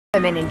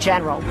women in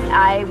general.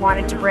 I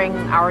wanted to bring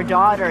our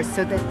daughters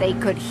so that they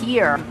could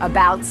hear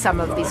about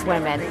some of these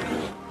women.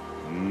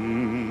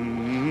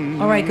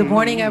 All right, good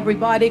morning,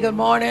 everybody. Good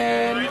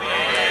morning.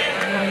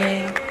 Good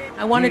morning.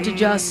 I wanted to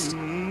just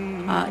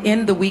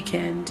end the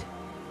weekend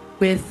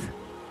with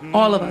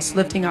all of us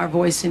lifting our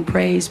voice in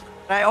praise.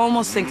 I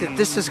almost think that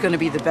this is going to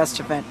be the best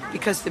event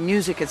because the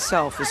music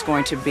itself is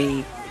going to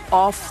be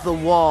off the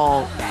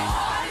wall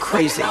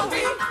crazy.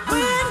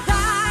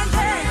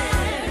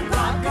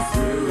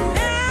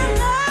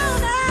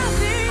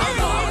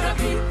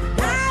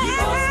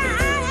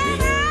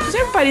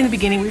 Everybody in the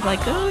beginning, we were like,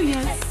 oh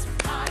yes,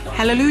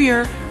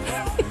 hallelujah.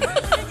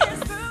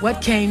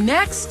 What came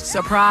next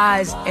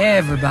surprised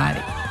everybody.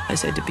 I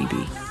said to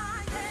BB,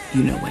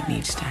 you know what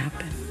needs to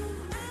happen.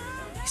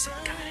 He said,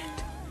 got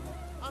it.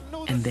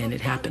 And then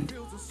it happened.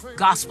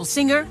 Gospel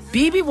singer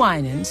BB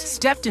Winans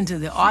stepped into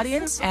the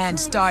audience and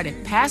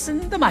started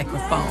passing the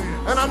microphone.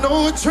 And I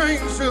know a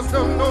change has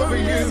come over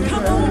you.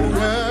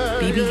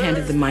 BB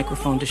handed the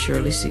microphone to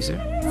Shirley Caesar.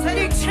 Said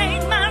he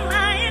changed my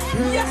mind.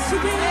 Yes, he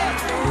did.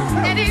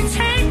 And he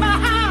changed my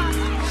heart.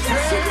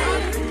 Yes, he did.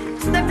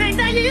 The things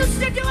I used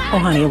to do. Oh,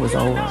 honey, it was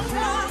over.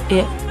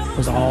 It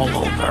was all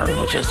over. It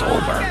was just over.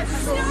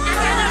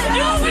 And I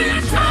knew we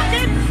were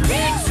talking.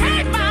 He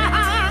changed my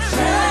heart.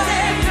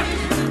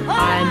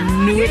 I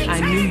knew it. I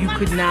knew you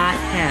could not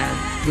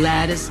have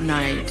Gladys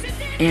Knight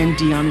and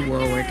Dionne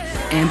Warwick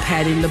and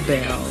Patti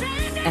LaBelle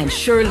and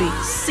Shirley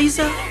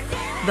Caesar,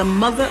 the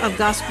mother of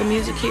gospel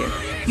music here.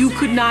 You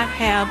could not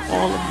have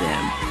all of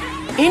them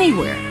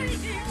anywhere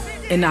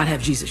and not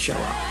have Jesus show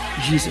up.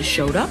 Jesus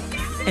showed up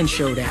and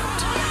showed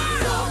out.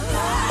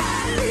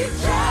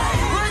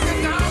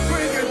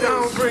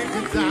 Break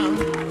it down.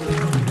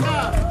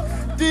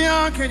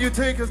 Dionne, can you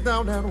take us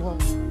down that wall?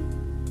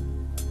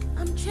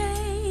 I'm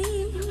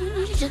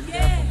changed.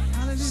 Yeah.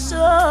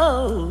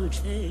 So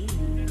changed.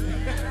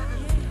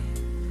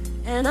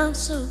 And I'm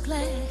so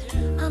glad.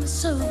 I'm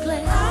so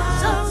glad.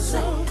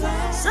 So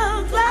glad.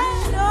 So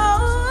glad.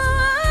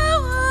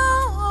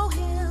 Oh,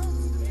 him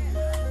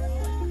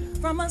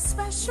from a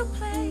special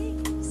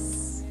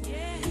place.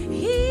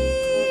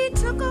 He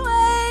took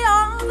away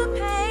all the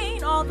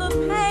pain, all the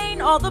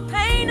pain, all the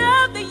pain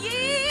of the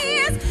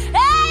years,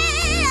 and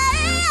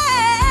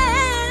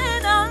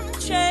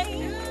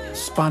unchanged.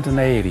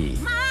 Spontaneity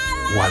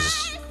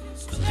was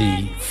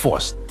the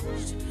force.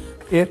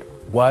 It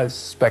was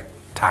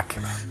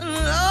spectacular.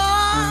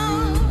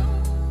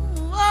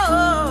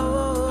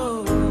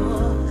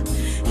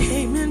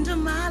 Came into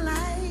my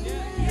life.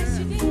 Yes,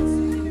 you did.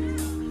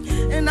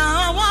 And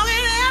now I walk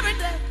it every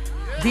day.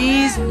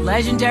 These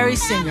legendary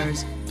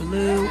singers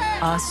blew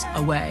us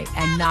away,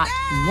 and not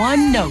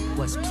one note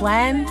was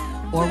planned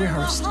or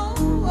rehearsed.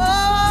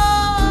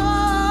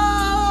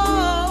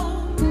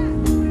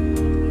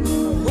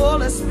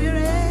 Holy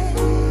Spirit,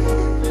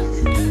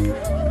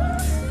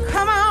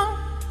 come on,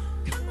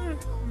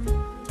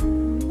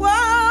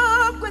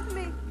 walk with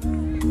me.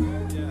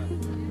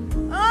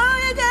 All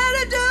you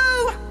gotta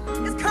do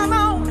is come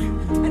on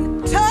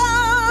and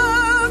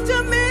talk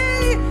to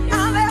me.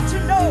 I'll let you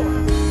know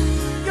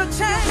you'll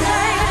change.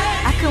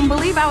 I couldn't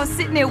believe I was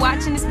sitting there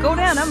watching this go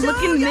down. I'm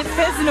looking at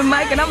passing the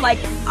mic, and I'm like,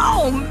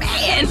 oh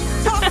man.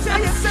 Talk to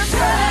your sister.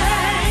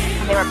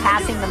 They were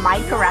passing the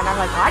mic around. I'm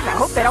like, well, I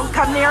hope they don't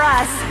come near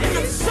us.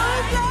 I'm so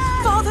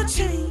glad for the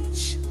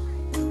change.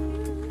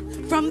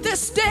 From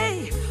this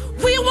day,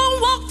 we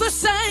won't walk the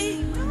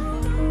same.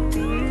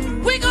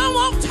 We gonna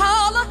walk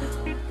taller.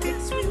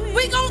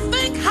 We gonna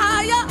think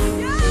higher.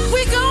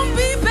 We gonna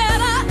be better.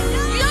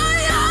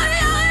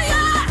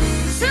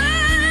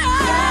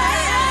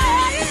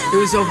 It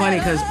was so funny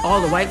because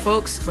all the white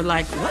folks were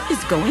like, what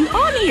is going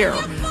on here?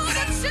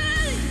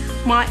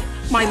 My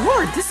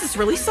Lord, this is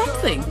really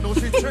something. No,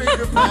 she changed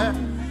your path.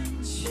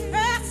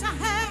 Yes, I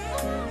have.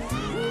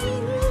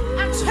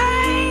 I've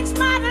changed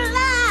my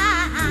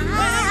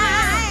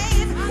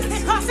life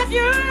because of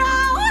you,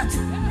 Lord.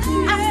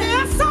 I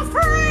feel so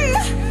free.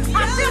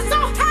 I feel so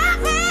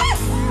happy.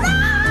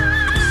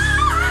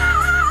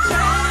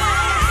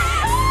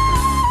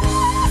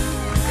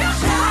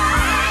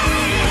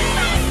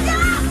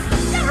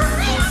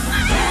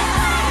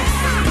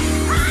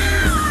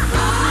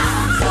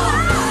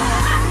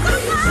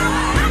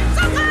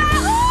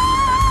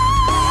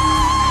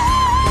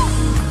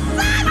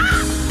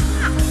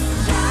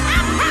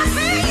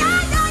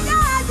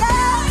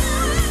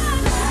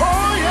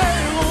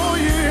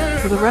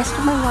 For the rest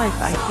of my life,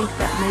 I think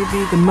that may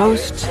be the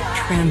most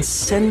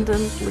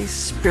transcendently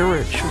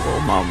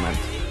spiritual moment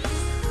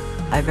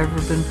I've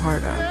ever been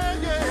part of.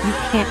 You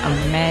can't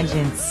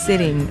imagine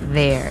sitting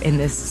there in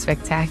this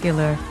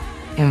spectacular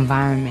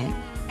environment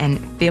and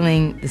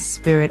feeling the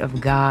Spirit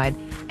of God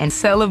and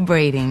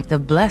celebrating the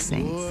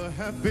blessings. Oh,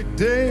 happy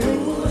day.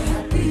 Oh,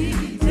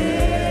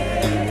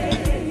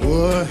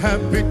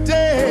 happy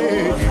day.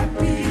 Oh,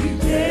 happy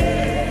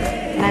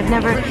day. And I've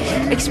never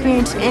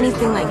experienced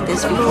anything like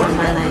this before in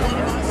my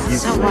life.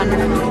 It's so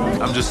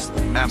wonderful. I'm just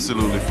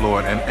absolutely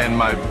floored. And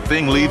my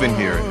thing leaving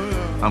here,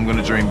 I'm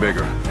gonna dream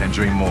bigger and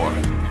dream more.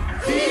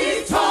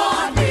 He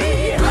taught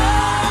me how.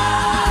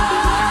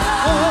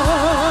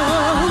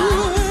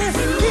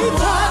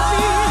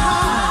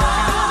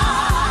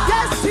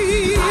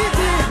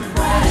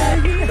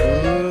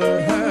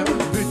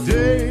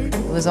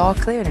 was all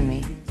clear to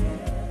me.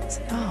 I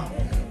said,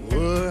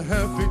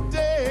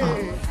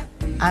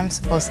 I'm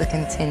supposed to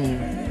continue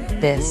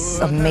this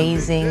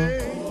amazing,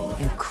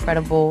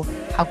 incredible,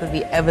 how could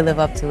we ever live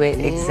up to it,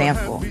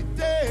 example.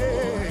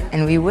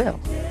 And we will.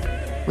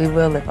 We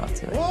will live up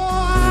to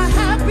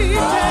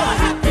it.